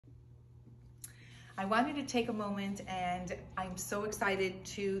I wanted to take a moment, and I'm so excited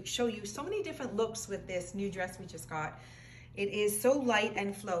to show you so many different looks with this new dress we just got. It is so light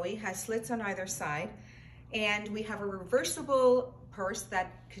and flowy, has slits on either side, and we have a reversible purse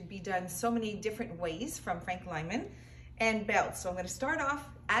that could be done so many different ways from Frank Lyman, and belts. So I'm going to start off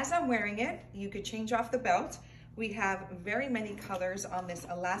as I'm wearing it. You could change off the belt. We have very many colors on this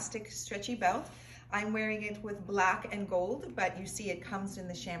elastic stretchy belt. I'm wearing it with black and gold, but you see it comes in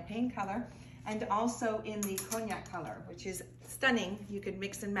the champagne color and also in the cognac color, which is stunning. You could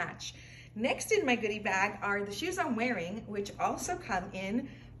mix and match. Next in my goodie bag are the shoes I'm wearing, which also come in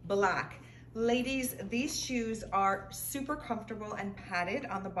black. Ladies, these shoes are super comfortable and padded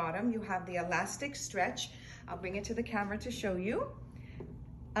on the bottom. You have the elastic stretch. I'll bring it to the camera to show you.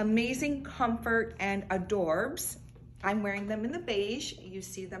 Amazing comfort and adorbs. I'm wearing them in the beige. You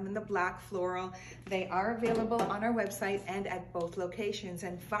see them in the black floral. They are available on our website and at both locations.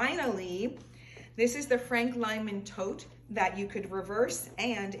 And finally, this is the Frank Lyman tote that you could reverse,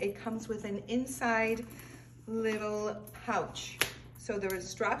 and it comes with an inside little pouch. So the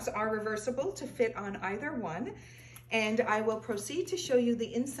straps are reversible to fit on either one. And I will proceed to show you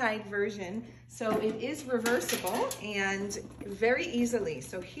the inside version. So it is reversible and very easily.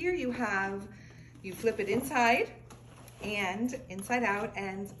 So here you flip it inside and inside out,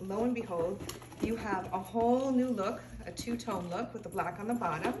 and lo and behold, you have a whole new look, a two-tone look with the black on the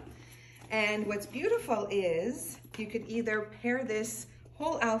bottom. And what's beautiful is you could either pair this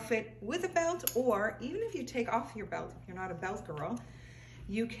whole outfit with a belt, or even if you take off your belt, if you're not a belt girl,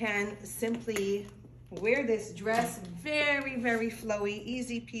 you can simply wear this dress. Very, very flowy,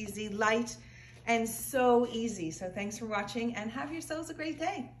 easy peasy, light, and so easy. So thanks for watching, and have yourselves a great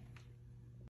day.